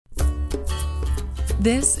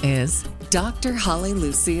This is Dr. Holly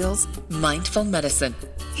Lucille's Mindful Medicine.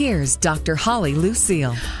 Here's Dr. Holly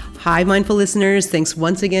Lucille. Hi, Mindful listeners. Thanks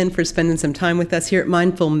once again for spending some time with us here at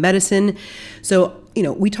Mindful Medicine. So,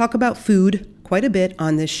 we talk about food quite a bit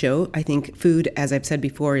on this show. I think food, as I've said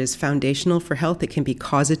before, is foundational for health. It can be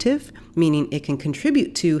causative, meaning it can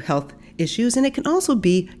contribute to health issues, and it can also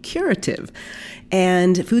be curative.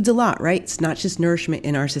 And food's a lot, right? It's not just nourishment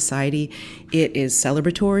in our society. It is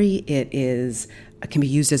celebratory. It can be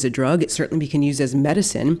used as a drug. It certainly can be used as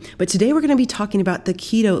medicine. But today we're going to be talking about the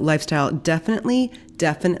keto lifestyle. Definitely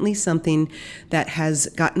something that has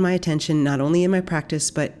gotten my attention, not only in my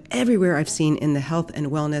practice, but everywhere I've seen in the health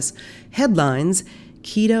and wellness headlines.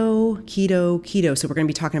 Keto, keto, keto. So we're going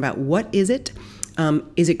to be talking about what is it?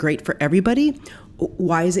 Is it great for everybody?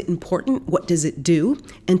 Why is it important? What does it do?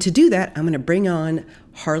 And to do that, I'm going to bring on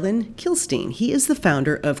Harlan Kilstein. He is the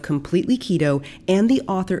founder of Completely Keto and the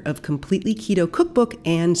author of Completely Keto Cookbook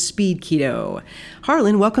and Speed Keto.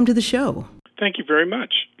 Harlan, welcome to the show. Thank you very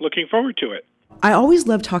much. Looking forward to it. I always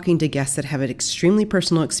love talking to guests that have an extremely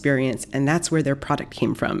personal experience, and that's where their product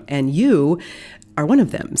came from. And you are one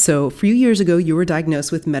of them. So a few years ago, you were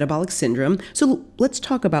diagnosed with metabolic syndrome. So let's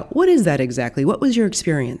talk about what is that exactly? What was your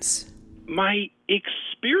experience? My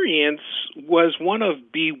experience was one of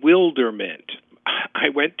bewilderment. I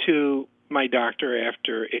went to my doctor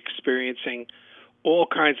after experiencing all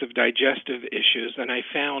kinds of digestive issues, and I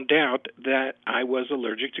found out that I was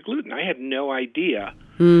allergic to gluten. I had no idea.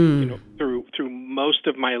 Through most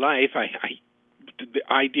of my life, the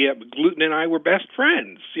idea gluten and I were best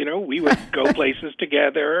friends. We would go places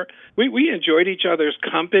together. We enjoyed each other's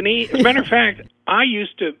company. As a matter of fact, I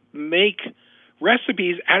used to make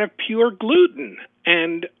recipes out of pure gluten,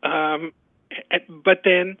 and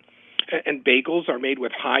bagels are made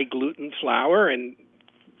with high gluten flour, and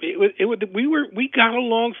we got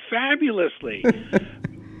along fabulously.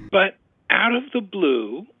 But out of the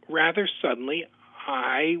blue, rather suddenly,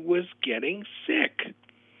 I was getting sick,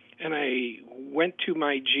 and I went to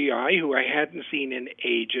my GI, who I hadn't seen in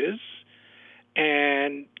ages,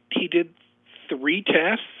 and he did 3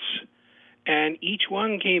 tests. And each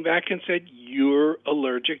one came back and said, you're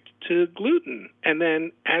allergic to gluten. And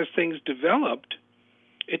then as things developed,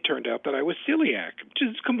 it turned out that I was celiac, which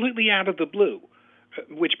is completely out of the blue,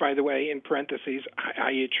 which, by the way, in parentheses,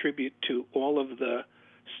 I attribute to all of the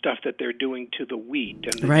stuff that they're doing to the wheat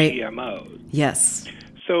and the GMOs. Yes.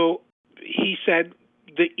 So he said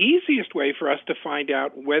the easiest way for us to find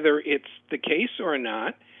out whether it's the case or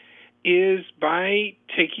not is by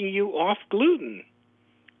taking you off gluten.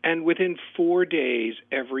 And within 4 days,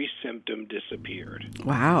 every symptom disappeared.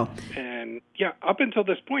 Wow. And up until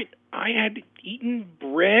this point, I had eaten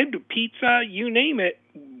bread, pizza, you name it.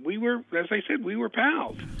 We were, as I said, we were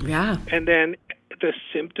pals. Yeah. And then the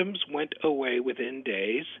symptoms went away within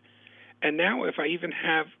days. And now if I even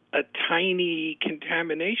have a tiny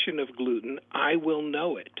contamination of gluten, I will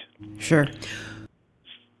know it. Sure.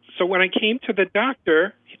 So when I came to the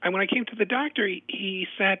doctor, he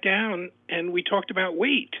sat down and we talked about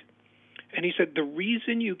weight. And he said, the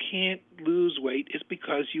reason you can't lose weight is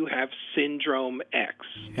because you have syndrome X.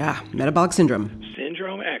 Yeah, metabolic syndrome.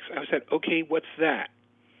 Syndrome X. I said, okay, what's that?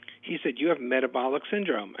 He said, you have metabolic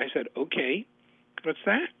syndrome. I said, okay, what's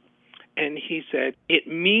that? And he said, it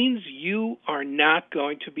means you are not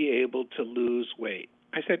going to be able to lose weight.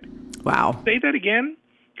 I said, wow. Say that again?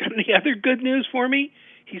 Got any other good news for me?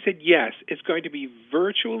 He said, yes, it's going to be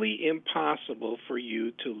virtually impossible for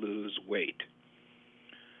you to lose weight.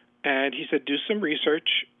 And he said, do some research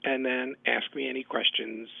and then ask me any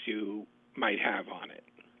questions you might have on it.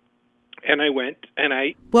 And I went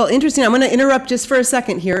and Well, interesting. I'm going to interrupt just for a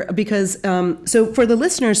second here because, so for the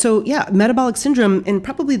listeners, metabolic syndrome, and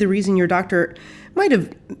probably the reason your doctor might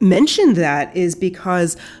have mentioned that is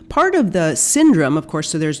because part of the syndrome, of course,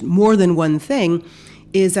 so there's more than one thing,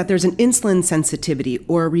 is that there's an insulin sensitivity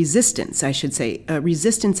or a resistance, I should say, a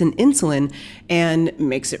resistance in insulin, and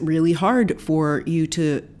makes it really hard for you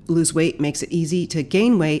to lose weight, makes it easy to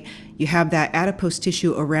gain weight. You have that adipose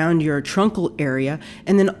tissue around your truncal area.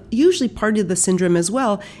 And then usually part of the syndrome as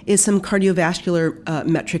well is some cardiovascular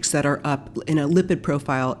metrics that are up in a lipid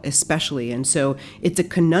profile especially. And so it's a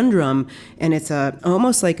conundrum, and it's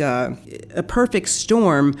almost like a perfect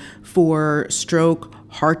storm for stroke,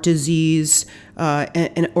 heart disease,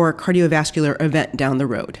 or a cardiovascular event down the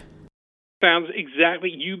road. Sounds exactly,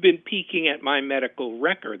 you've been peeking at my medical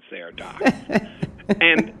records there, Doc.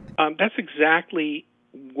 And that's exactly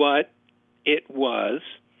what it was.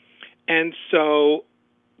 And so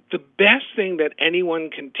the best thing that anyone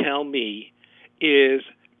can tell me is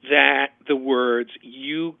that the words,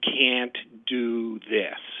 you can't do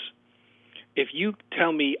this. if you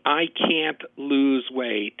tell me I can't lose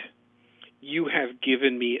weight, you have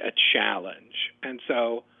given me a challenge. And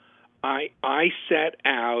so I set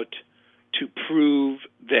out to prove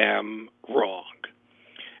them wrong.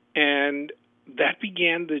 And that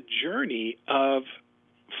began the journey of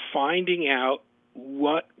finding out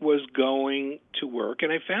what was going to work.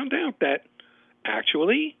 And I found out that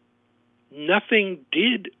actually nothing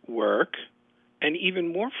did work. And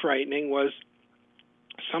even more frightening was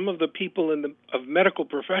some of the people of medical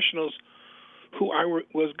professionals who I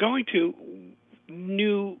was going to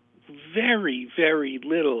knew very, very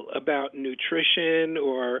little about nutrition,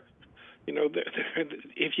 or,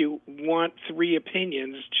 if you want 3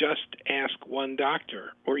 opinions, just ask one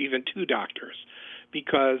doctor or even 2 doctors,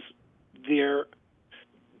 because they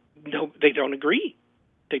don't agree.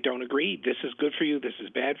 They don't agree. This is good for you. This is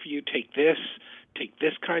bad for you. Take this. Take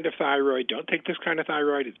this kind of thyroid. Don't take this kind of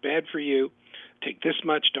thyroid. It's bad for you. Take this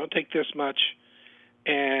much. Don't take this much.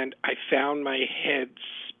 And I found my head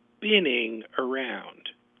spinning around.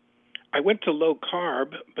 I went to low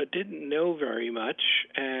carb, but didn't know very much.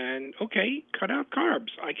 And okay, cut out carbs.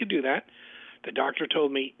 I could do that. The doctor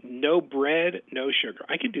told me no bread, no sugar.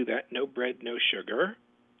 I could do that. No bread, no sugar.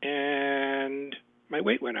 And my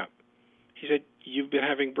weight went up. He said, "You've been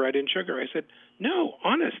having bread and sugar." I said, "No,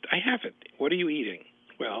 honest, I haven't." "What are you eating?"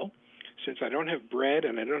 "Well, since I don't have bread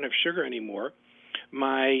and I don't have sugar anymore,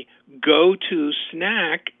 my go-to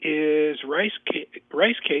snack is rice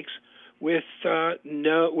cakes with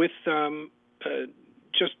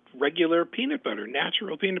just regular peanut butter,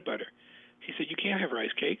 natural peanut butter." He said, "You can't have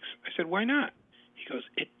rice cakes." I said, "Why not?" He goes,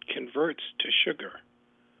 "It converts to sugar."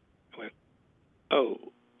 I went,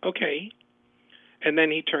 "Oh, okay." And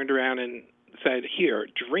then he turned around and said, "Here,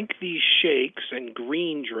 drink these shakes and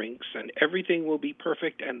green drinks, and everything will be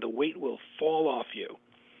perfect, and the weight will fall off you."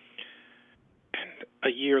 And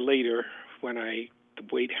a year later, when the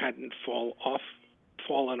weight hadn't fallen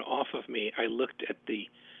off of me, I looked at the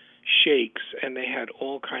shakes, and they had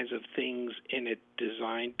all kinds of things in it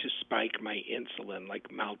designed to spike my insulin, like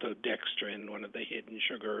maltodextrin, one of the hidden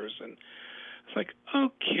sugars. And it's like,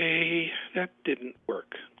 okay, that didn't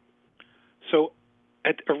work. So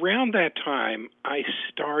around that time, I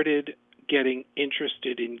started getting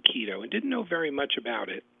interested in keto and didn't know very much about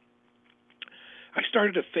it. I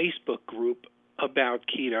started a Facebook group about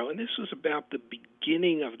keto, and this was about the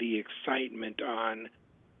beginning of the excitement on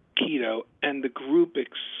keto, and the group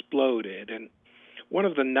exploded. And one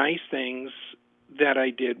of the nice things that I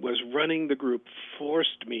did was running the group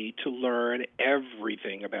forced me to learn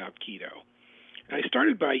everything about keto. And I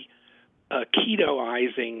started by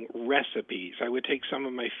ketoizing recipes. I would take some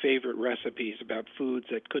of my favorite recipes about foods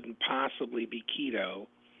that couldn't possibly be keto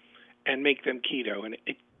and make them keto. And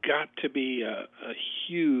it got to be a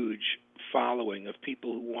huge following of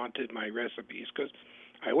people who wanted my recipes, because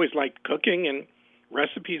I always liked cooking and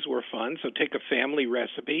recipes were fun. So take a family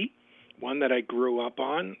recipe, one that I grew up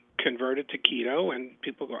on, convert it to keto, and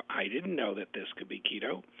people go, "I didn't know that this could be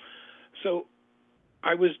keto." So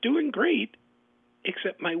I was doing great,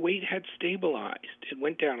 except my weight had stabilized. It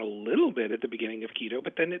went down a little bit at the beginning of keto,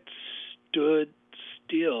 but then it stood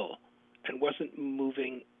still and wasn't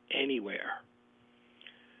moving anywhere.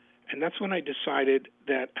 And that's when I decided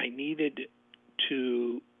that I needed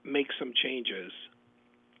to make some changes.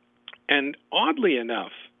 And oddly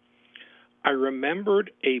enough, I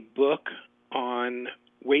remembered a book on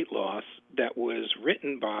weight loss that was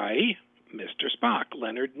written by Mr. Spock,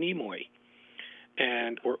 Leonard Nimoy.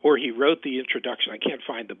 Or he wrote the introduction. I can't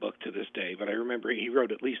find the book to this day, but I remember he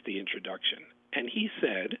wrote at least the introduction. And he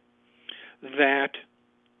said that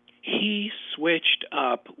he switched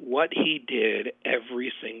up what he did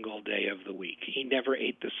every single day of the week. He never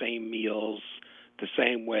ate the same meals the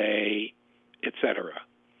same way, etc.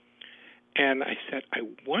 And I said, I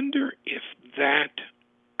wonder if that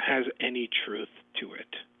has any truth to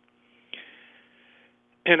it.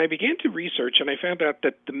 And I began to research, and I found out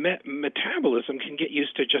that the metabolism can get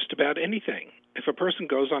used to just about anything. If a person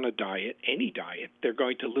goes on a diet, any diet, they're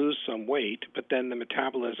going to lose some weight, but then the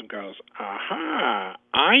metabolism goes, aha,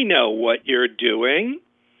 I know what you're doing.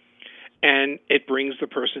 And it brings the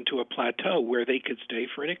person to a plateau where they could stay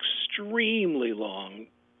for an extremely long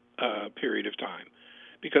period of time,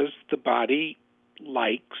 because the body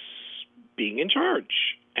likes being in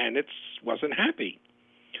charge, and it wasn't happy.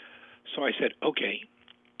 So I said, okay,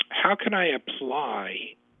 how can I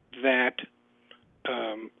apply that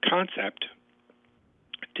concept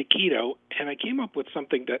to keto? And I came up with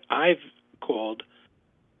something that I've called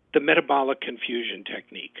the metabolic confusion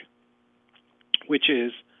technique, which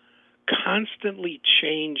is constantly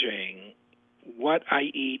changing what I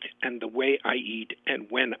eat and the way I eat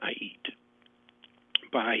and when I eat.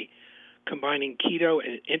 by combining keto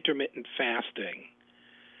and intermittent fasting.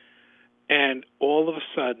 And all of a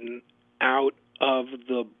sudden, out of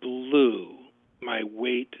the blue, my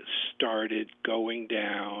weight started going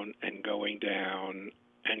down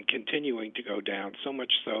and continuing to go down, so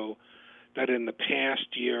much so that in the past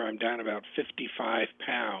year I'm down about 55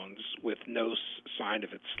 pounds with no sign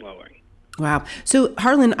of it slowing. Wow. So,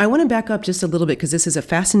 Harlan, I want to back up just a little bit because this is a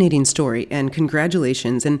fascinating story, and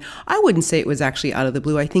congratulations. And I wouldn't say it was actually out of the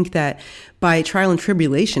blue. I think that by trial and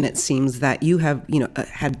tribulation, it seems that you have,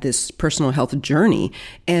 had this personal health journey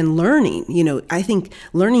and learning, I think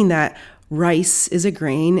learning that rice is a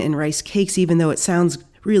grain and rice cakes, even though it sounds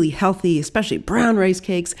really healthy, especially brown rice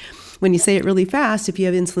cakes, when you say it really fast, if you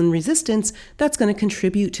have insulin resistance, that's going to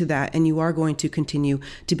contribute to that. And you are going to continue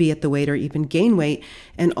to be at the weight or even gain weight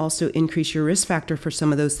and also increase your risk factor for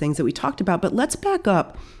some of those things that we talked about. But let's back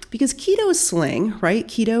up because keto is slang, right?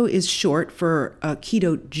 Keto is short for a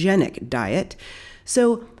ketogenic diet.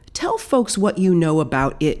 So tell folks what you know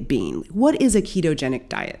about it being. What is a ketogenic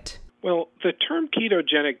diet? Well, the term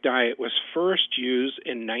ketogenic diet was first used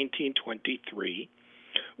in 1923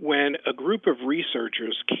 when a group of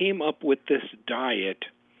researchers came up with this diet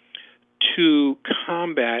to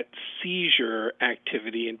combat seizure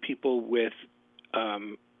activity in people with,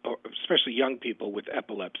 especially young people with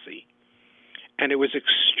epilepsy. And it was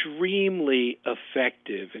extremely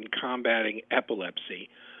effective in combating epilepsy.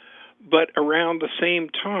 But around the same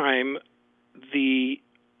time, the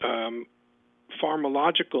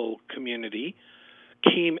pharmacological community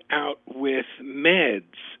came out with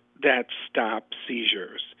meds that stop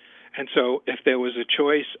seizures. And so if there was a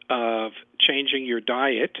choice of changing your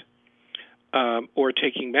diet or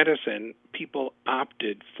taking medicine, people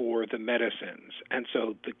opted for the medicines. And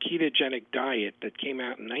so the ketogenic diet that came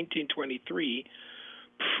out in 1923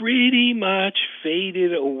 pretty much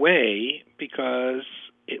faded away because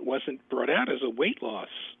it wasn't brought out as a weight loss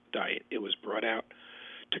diet. It was brought out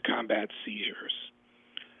to combat seizures.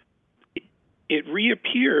 It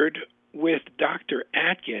reappeared with Dr.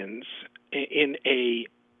 Atkins in a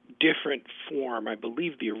different form. I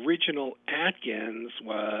believe the original Atkins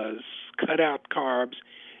was cut out carbs,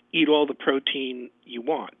 eat all the protein you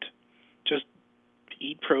want. Just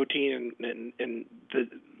eat protein, and the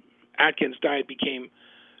Atkins diet became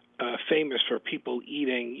famous for people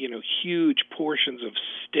eating, huge portions of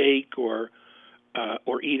steak or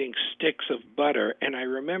eating sticks of butter. And I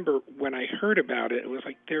remember when I heard about it, it was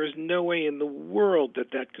like, there is no way in the world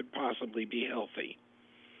that could possibly be healthy.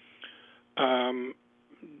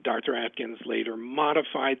 Dr. Atkins later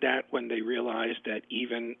modified that when they realized that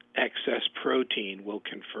even excess protein will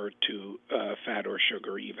convert to fat or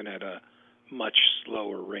sugar, even at a much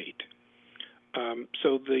slower rate.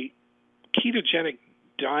 So the ketogenic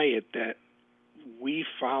diet that we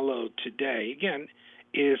follow today, again,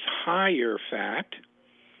 is higher fat,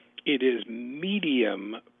 it is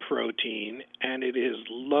medium protein, and it is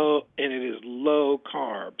low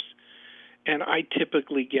carbs. And I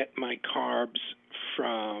typically get my carbs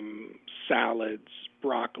from salads,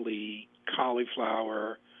 broccoli,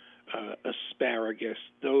 cauliflower, asparagus.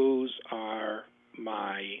 Those are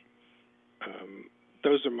my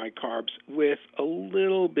carbs, with a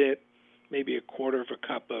little bit, maybe a quarter of a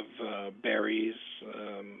cup of berries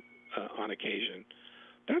on occasion.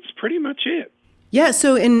 That's pretty much it. Yeah,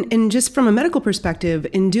 so in just from a medical perspective,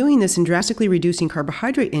 in doing this and drastically reducing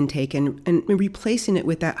carbohydrate intake and replacing it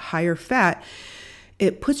with that higher fat,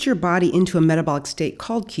 it puts your body into a metabolic state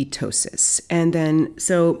called ketosis. And then,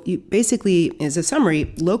 so you basically, as a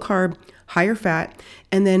summary, low carb, higher fat,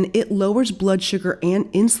 and then it lowers blood sugar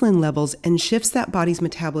and insulin levels and shifts that body's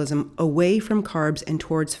metabolism away from carbs and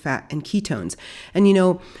towards fat and ketones. And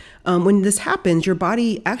when this happens, your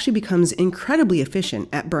body actually becomes incredibly efficient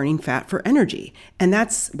at burning fat for energy. And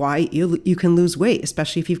that's why you can lose weight,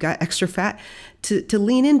 especially if you've got extra fat to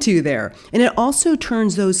lean into there. And it also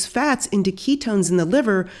turns those fats into ketones in the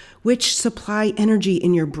liver, which supply energy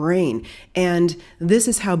in your brain. And this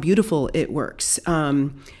is how beautiful it works.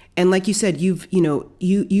 And like you said,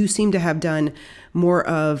 you seem to have done more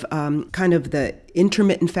of kind of the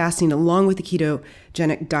intermittent fasting along with the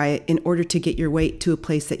ketogenic diet in order to get your weight to a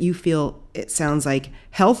place that you feel, it sounds like,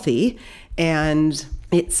 healthy. And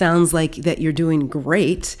it sounds like that you're doing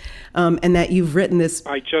great, and that you've written this.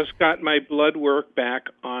 I just got my blood work back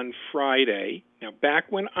on Friday. Now,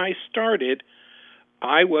 back when I started,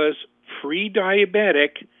 I was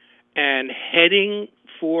pre-diabetic and heading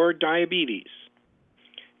for diabetes.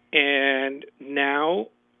 And now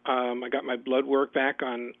I got my blood work back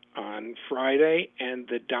on Friday, and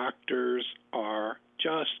the doctors are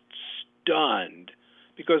just stunned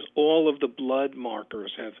because all of the blood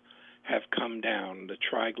markers have come down, the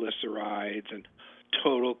triglycerides and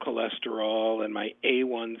total cholesterol and my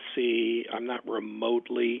A1C. I'm not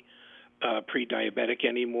remotely pre-diabetic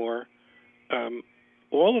anymore.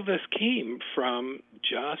 All of this came from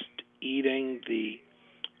just eating the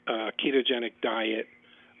ketogenic diet,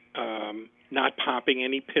 not popping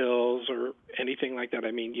any pills or anything like that.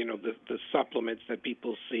 I mean, the supplements that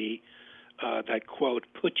people see that, quote,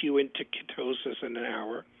 put you into ketosis in an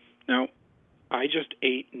hour. No, I just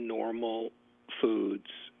ate normal foods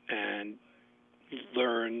and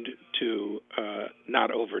learned to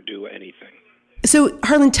not overdo anything. So,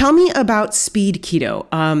 Harlan, tell me about Speed Keto.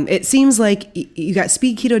 It seems like you got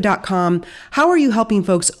speedketo.com. How are you helping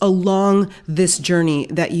folks along this journey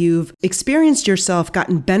that you've experienced yourself,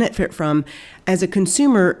 gotten benefit from as a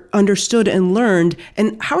consumer, understood and learned,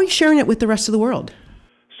 and how are you sharing it with the rest of the world?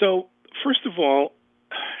 So, first of all,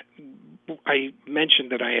 I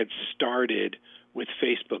mentioned that I had started with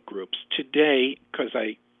Facebook groups. Today, because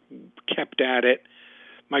I kept at it,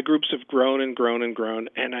 my groups have grown and grown and grown,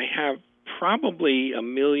 and I have probably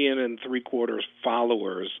 1.75 million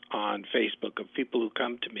followers on Facebook of people who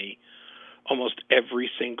come to me almost every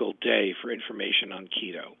single day for information on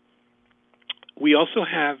keto. We also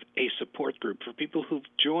have a support group for people who've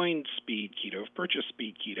joined Speed Keto, have purchased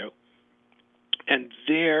Speed Keto, and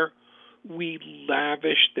there we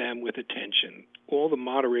lavish them with attention. All the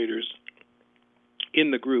moderators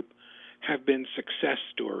in the group have been success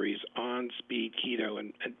stories on Speed Keto,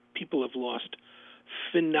 and people have lost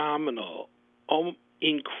phenomenal,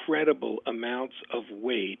 incredible amounts of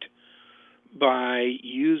weight by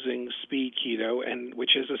using Speed Keto, and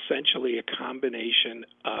which is essentially a combination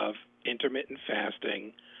of intermittent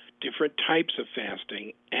fasting, different types of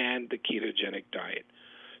fasting, and the ketogenic diet.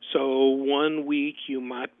 So 1 week you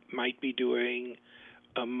might be doing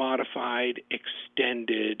a modified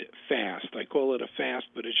extended fast. I call it a fast,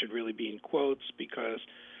 but it should really be in quotes because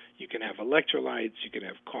you can have electrolytes, you can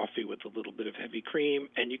have coffee with a little bit of heavy cream,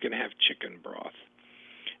 and you can have chicken broth.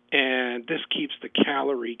 And this keeps the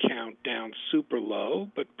calorie count down super low,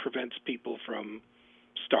 but prevents people from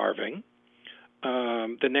starving.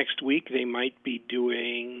 The next week, they might be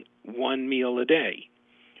doing 1 meal a day.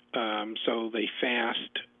 So they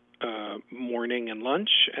fast morning and lunch,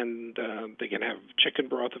 and they can have chicken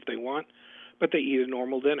broth if they want, but they eat a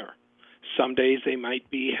normal dinner. Some days they might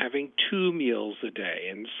be having 2 meals a day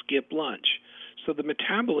and skip lunch. So the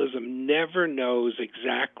metabolism never knows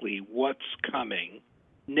exactly what's coming,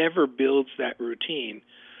 never builds that routine.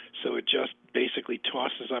 So it just basically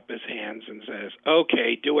tosses up his hands and says,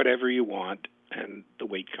 okay, do whatever you want, and the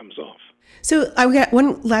weight comes off. So I've got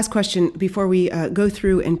one last question before we go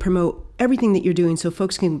through and promote everything that you're doing so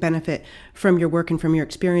folks can benefit from your work and from your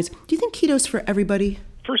experience. Do you think keto's for everybody?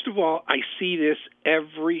 First of all, I see this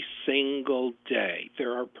every single day.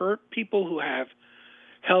 There are people who have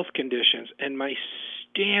health conditions, and my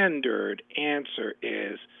standard answer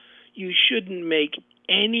is you shouldn't make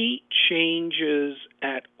any changes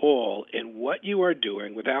at all in what you are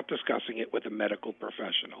doing without discussing it with a medical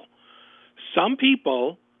professional. Some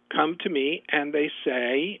people come to me and they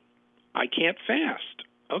say, I can't fast.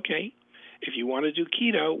 Okay, if you want to do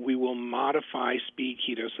keto, we will modify Speed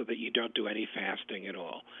Keto so that you don't do any fasting at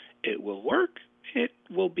all. It will work. It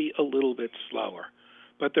will be a little bit slower.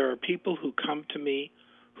 But there are people who come to me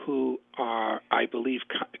who are, I believe,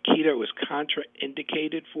 keto is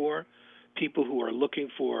contraindicated for, people who are looking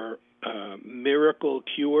for miracle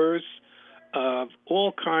cures of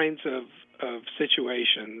all kinds of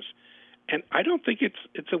situations. And I don't think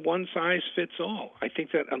it's a one-size-fits-all. I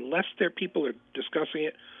think that unless people are discussing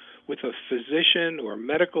it with a physician or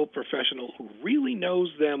medical professional who really knows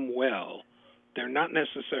them well, they're not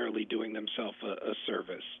necessarily doing themselves a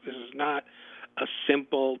service. This is not a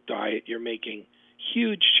simple diet. You're making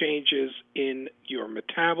huge changes in your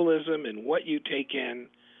metabolism and what you take in.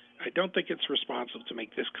 I don't think it's responsible to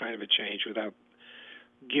make this kind of a change without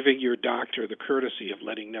giving your doctor the courtesy of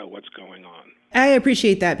letting know what's going on. I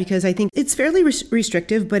appreciate that because I think it's fairly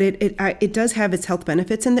restrictive, but it does have its health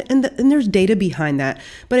benefits, and there's data behind that.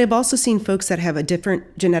 But I've also seen folks that have a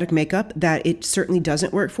different genetic makeup that it certainly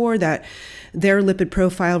doesn't work for, that their lipid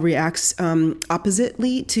profile reacts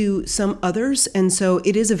oppositely to some others, and so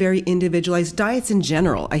it is a very individualized. Diets in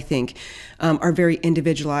general, I think, are very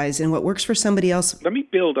individualized, and what works for somebody else. Let me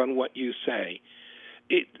build on what you say.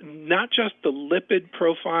 Not just the lipid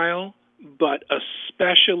profile, but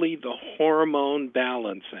especially the hormone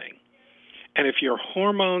balancing. And if your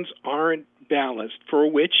hormones aren't balanced,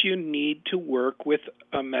 for which you need to work with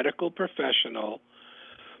a medical professional,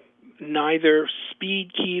 neither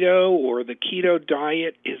speed keto or the keto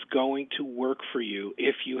diet is going to work for you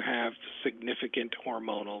if you have significant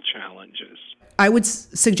hormonal challenges. I would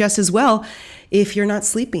suggest as well, if you're not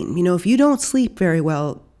sleeping, if you don't sleep very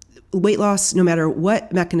well, weight loss, no matter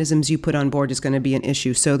what mechanisms you put on board, is going to be an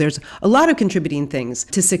issue. So there's a lot of contributing things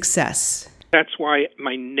to success. That's why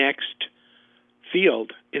my next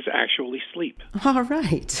field is actually sleep. All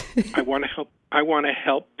right. I want to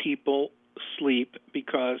help people sleep,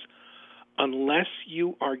 because unless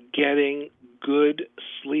you are getting good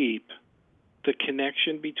sleep, the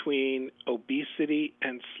connection between obesity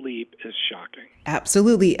and sleep is shocking.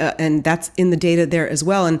 Absolutely. And that's in the data there as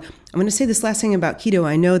well. And I'm going to say this last thing about keto.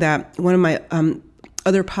 I know that one of my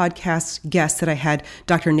other podcast guests that I had,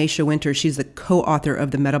 Dr. Naisha Winter, she's the co-author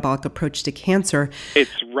of The Metabolic Approach to Cancer.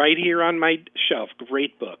 It's right here on my shelf.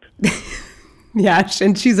 Great book. Yeah,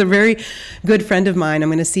 and she's a very good friend of mine. I'm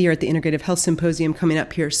going to see her at the Integrative Health Symposium coming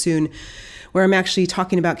up here soon, where I'm actually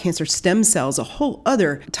talking about cancer stem cells, a whole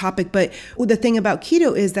other topic. But the thing about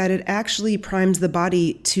keto is that it actually primes the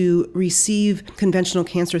body to receive conventional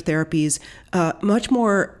cancer therapies much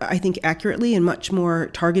more, I think, accurately and much more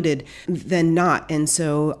targeted than not. And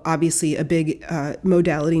so obviously a big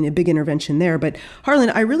modality and a big intervention there. But Harlan,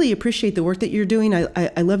 I really appreciate the work that you're doing.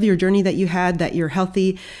 I love your journey that you had, that you're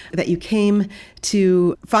healthy, that you came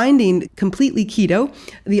to finding Completely Keto,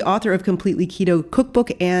 the author of Completely Keto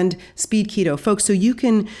Cookbook and Speed Keto. Folks, so you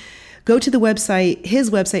can go to the website, his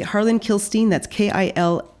website, Harlan Kilstein, that's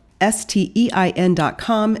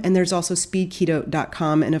KILSTEIN.com, and there's also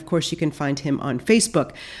speedketo.com, and of course you can find him on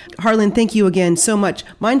Facebook. Harlan, thank you again so much.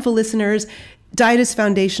 Mindful listeners, diet is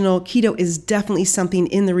foundational. Keto is definitely something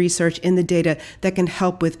in the research, in the data, that can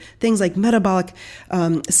help with things like metabolic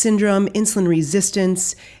syndrome, insulin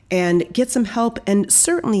resistance, and get some help. And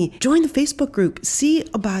certainly join the Facebook group. See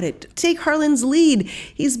about it. Take Harlan's lead.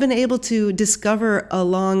 He's been able to discover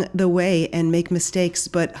along the way and make mistakes,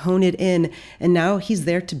 but hone it in. And now he's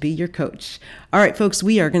there to be your coach. All right, folks,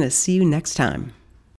 we are going to see you next time.